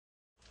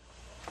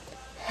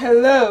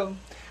Hello.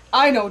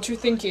 I know what you're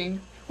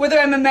thinking. Whether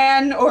I'm a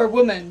man or a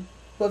woman.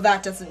 Well,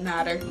 that doesn't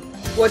matter.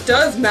 What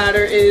does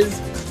matter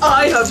is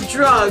I have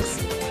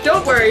drugs.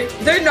 Don't worry,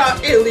 they're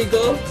not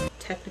illegal,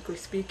 technically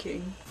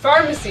speaking.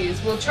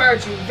 Pharmacies will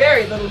charge you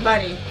very little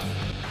money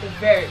for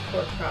very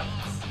poor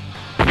products.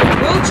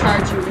 They will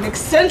charge you an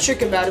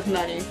eccentric amount of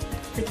money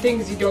for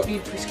things you don't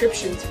need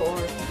prescriptions for.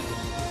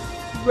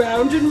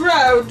 Round and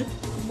round,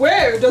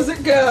 where does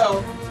it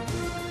go?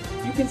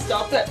 You can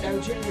stop that now,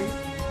 Jerry.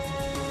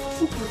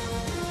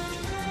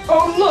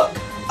 Oh look,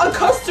 a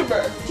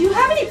customer! Do you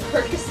have any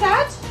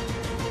Percocet?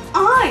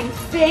 I'm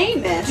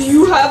famous. Do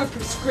you have a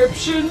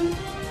prescription?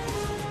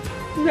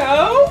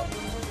 No?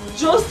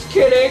 Just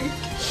kidding.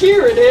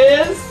 Here it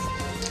is.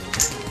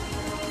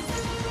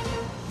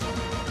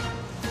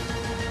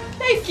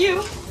 Thank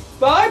you.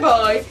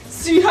 Bye-bye.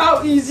 See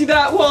how easy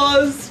that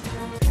was?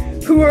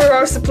 Who are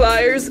our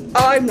suppliers?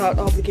 I'm not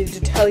obligated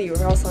to tell you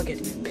or else I'll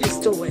get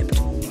pistol whipped.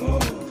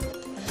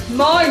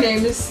 My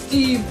name is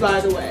Steve,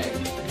 by the way.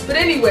 But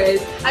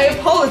anyways, I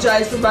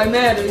apologize for my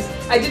manners.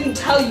 I didn't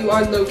tell you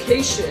our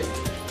location.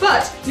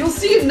 But you'll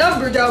see a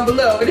number down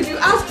below, and if you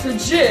ask for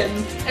Jim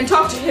and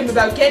talk to him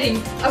about getting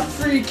a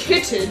free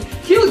kitten,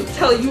 he'll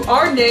tell you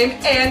our name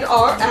and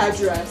our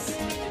address.